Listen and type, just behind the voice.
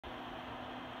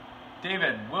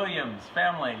David, Williams,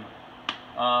 family.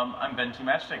 I'm Ben T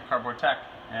Matchstick, Cardboard Tech,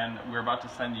 and we're about to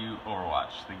send you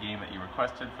Overwatch, the game that you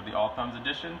requested for the All Thumbs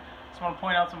edition. Just want to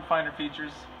point out some finer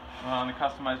features on the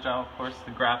customized job. Of course,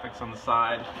 the graphics on the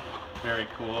side, very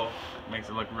cool. Makes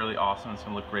it look really awesome. It's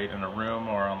gonna look great in a room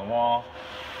or on the wall.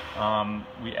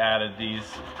 We added these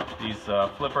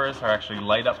flippers are actually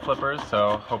light up flippers,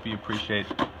 so hope you appreciate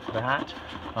that.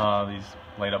 These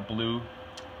light up blue,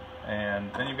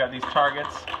 and then you've got these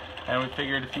targets. And we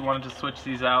figured if you wanted to switch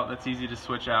these out, that's easy to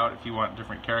switch out if you want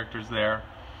different characters there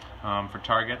for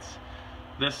targets.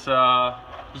 This spiral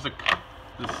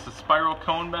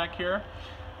cone back here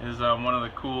is one of the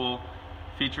cool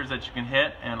features that you can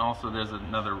hit, and also there's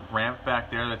another ramp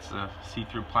back there that's a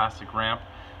see-through plastic ramp,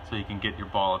 so you can get your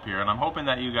ball up here. And I'm hoping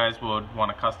that you guys would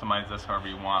want to customize this however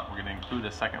you want. We're going to include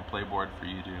a second playboard for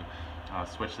you to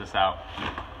switch this out.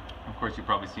 Of course, you've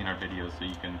probably seen our videos, so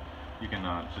you can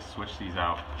just switch these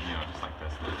out, just like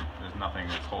this. There's nothing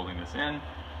that's holding this in,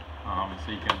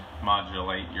 so you can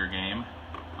modulate your game.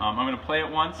 I'm going to play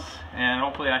it once, and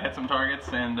hopefully I hit some targets,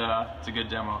 and it's a good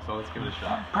demo, so let's give it a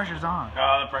shot. Pressure's on.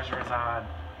 Oh, the pressure is on.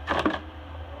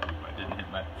 I didn't hit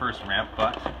that first ramp,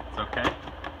 but it's okay.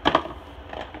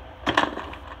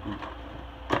 Ooh.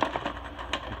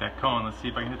 Hit that cone. Let's see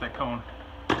if I can hit that cone.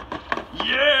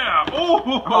 Yeah!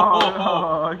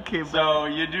 Oh! Okay. So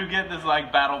you do get this like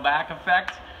battle back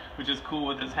effect, which is cool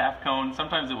with this half cone.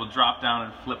 Sometimes it will drop down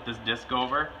and flip this disc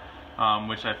over,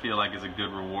 which I feel like is a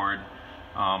good reward.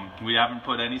 We haven't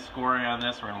put any scoring on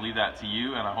this. We're going to leave that to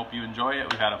you, and I hope you enjoy it.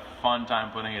 We've had a fun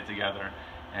time putting it together,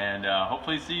 and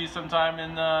hopefully see you sometime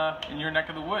in your neck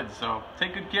of the woods. So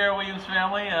take good care, Williams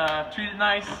family. Treat it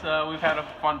nice. We've had a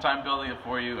fun time building it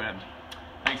for you, and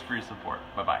thanks for your support.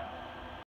 Bye-bye.